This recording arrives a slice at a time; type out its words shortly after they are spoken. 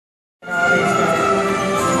That'll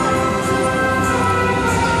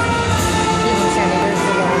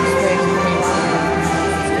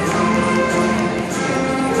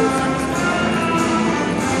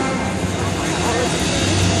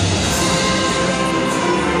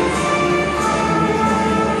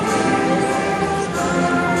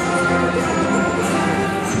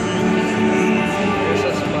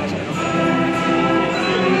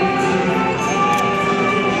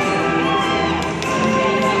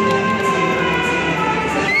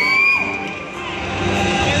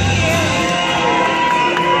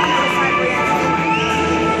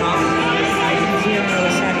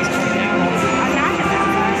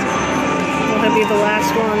be the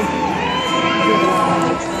last one.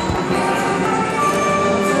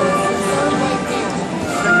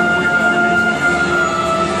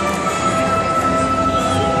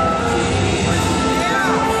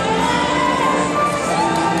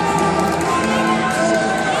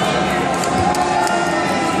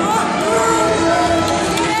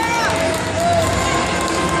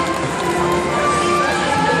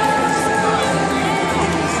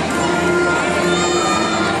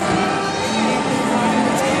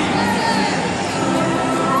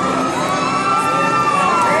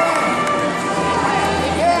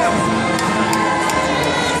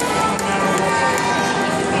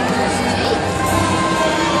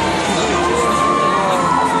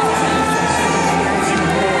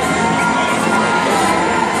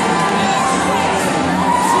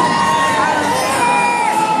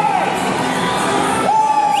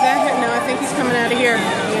 Here,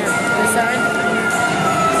 this side.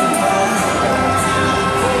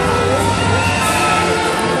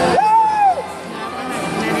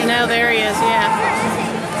 No, there he is, yeah.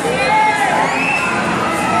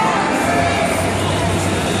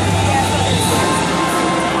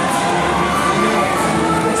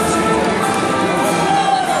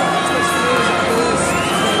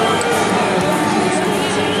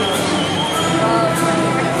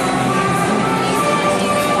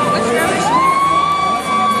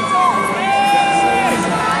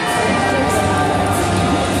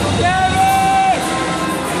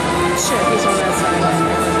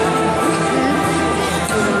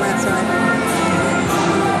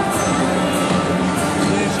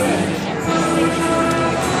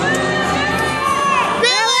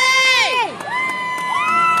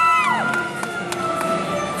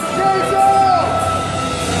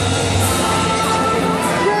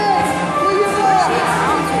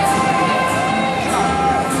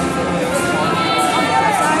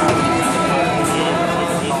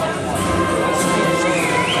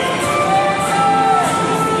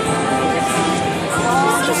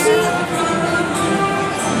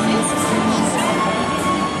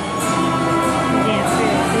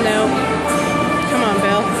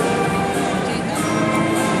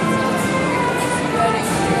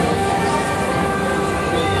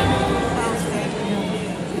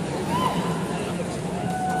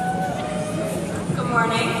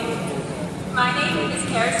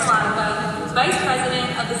 Vice President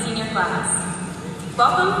of the Senior Class.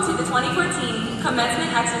 Welcome to the 2014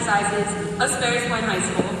 Commencement Exercises of Sparrows High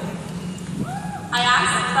School. I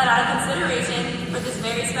ask that out of consideration for this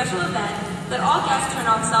very special event, that all guests turn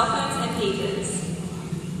off cell phones and pages.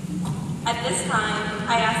 At this time,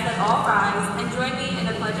 I ask that all rise and join me in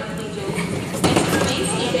the Pledge of Allegiance and to remain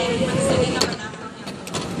standing for the singing of our national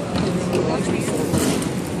anthem.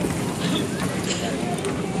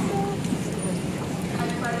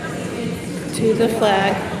 To the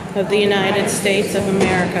flag of the United States of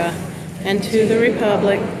America, and to the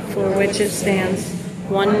republic for which it stands,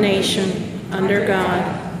 one nation, under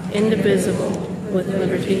God, indivisible, with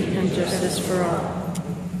liberty and justice for all.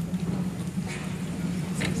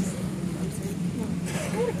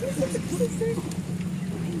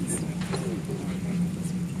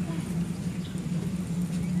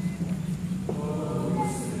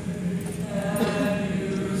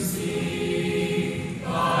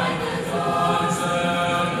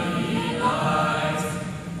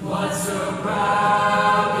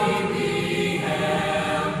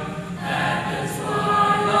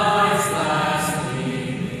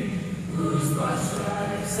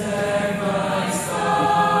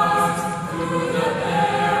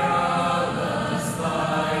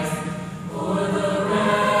 For the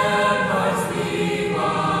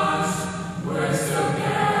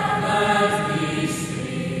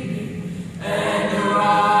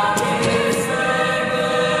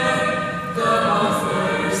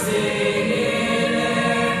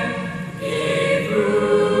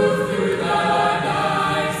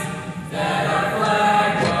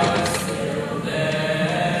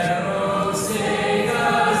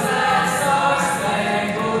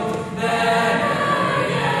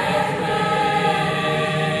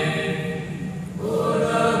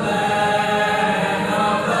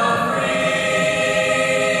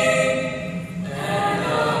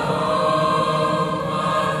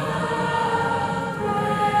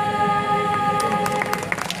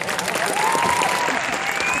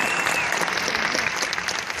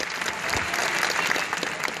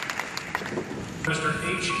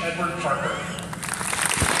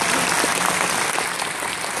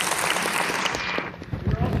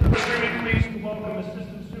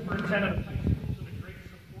Superintendent of Schools and a great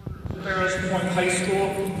supporter of Sparrows Point High School,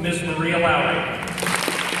 Ms. Maria Lowry.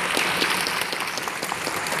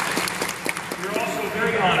 We're also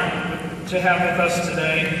very honored to have with us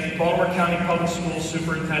today Baltimore County Public Schools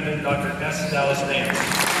Superintendent Dr. S. Dallas Nance.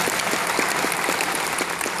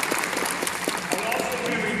 I would also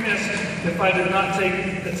be remiss if I did not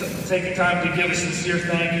take the time to give a sincere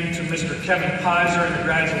thank you to Mr. Kevin Pizer and the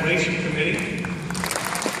graduation committee.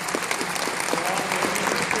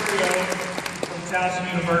 From Towson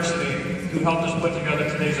University, who helped us put together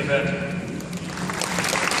today's event.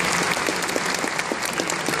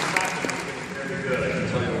 Very good, I can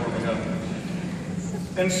tell you warming up.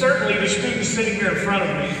 And certainly the students sitting here in front of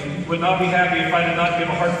me would not be happy if I did not give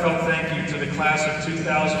a heartfelt thank you to the class of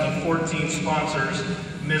 2014 sponsors,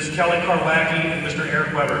 Ms. Kelly Karwacki and Mr.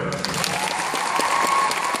 Eric Weber.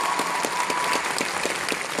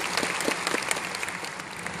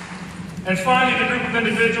 And finally, the group of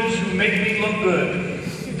individuals who make me look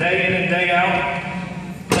good, day in and day out,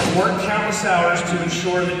 and work countless hours to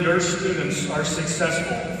ensure that your students are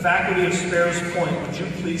successful. Faculty of Sparrows Point, would you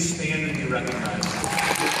please stand and be recognized?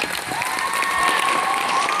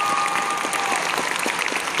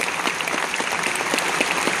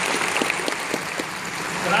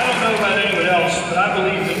 And I don't know about anyone else, but I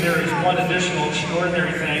believe that there is one additional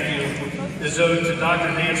extraordinary thank you is owed to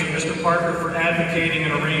Dr. Nance and Mr. Parker for advocating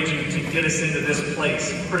and arranging to get us into this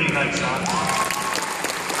place. Pretty nice, huh?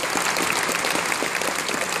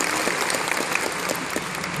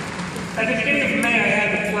 At the beginning of May, I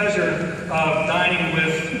had the pleasure of dining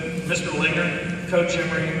with Mr. Linger, Coach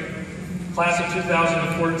Emery, class of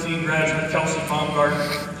 2014 graduate Kelsey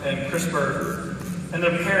Baumgart and Chris Berg, and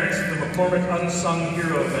their parents at the McCormick Unsung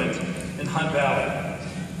Hero event in Hunt Valley.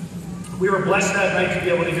 We were blessed that night to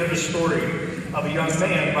be able to hear the story of a young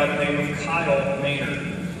man by the name of Kyle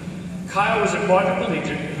Maynard. Kyle was a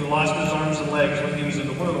quadriplegic who lost his arms and legs when he was in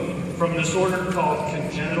the womb from a disorder called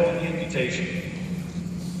congenital amputation.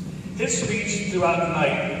 His speech throughout the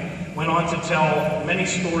night went on to tell many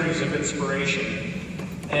stories of inspiration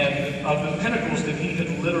and of the pinnacles that he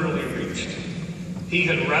had literally reached. He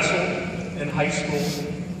had wrestled in high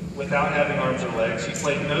school without having arms or legs. He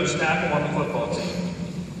played nose tackle on the football team.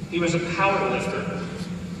 He was a power lifter.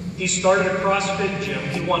 He started a CrossFit gym.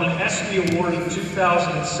 He won an ESPY award in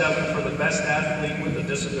 2007 for the best athlete with a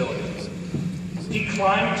disability. He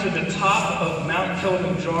climbed to the top of Mount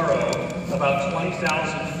Kilimanjaro, about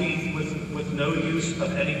 20,000 feet with no use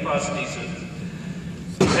of any prosthesis,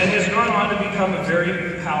 and has gone on to become a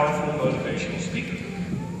very powerful motivational speaker.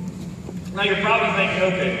 Now you're probably thinking,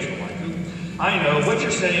 okay, Mr. Blanco, I know what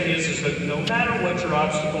you're saying is that no matter what your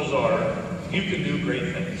obstacles are, you can do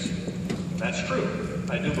great things. That's true.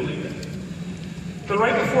 I do believe that. But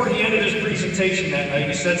right before he ended his presentation that night,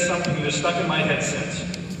 he said something that has stuck in my head since.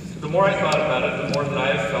 The more I thought about it, the more that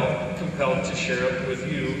I have felt compelled to share it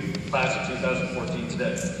with you, class of 2014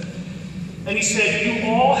 today. And he said,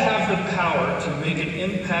 you all have the power to make an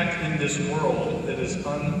impact in this world that is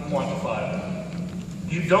unquantifiable.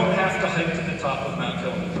 You don't have to hike to the top of Mount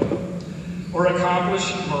Kilimanjaro or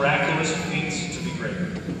accomplish miraculous feats to be great.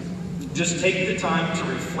 Just take the time to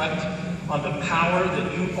reflect on the power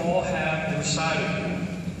that you all have inside of you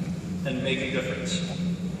and make a difference.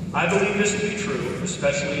 I believe this to be true,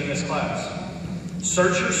 especially in this class.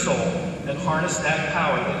 Search your soul and harness that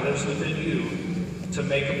power that lives within you to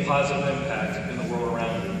make a positive impact in the world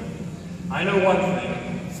around you. I know one thing.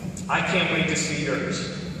 I can't wait to see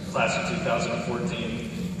yours, class of 2014.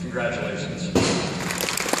 Congratulations.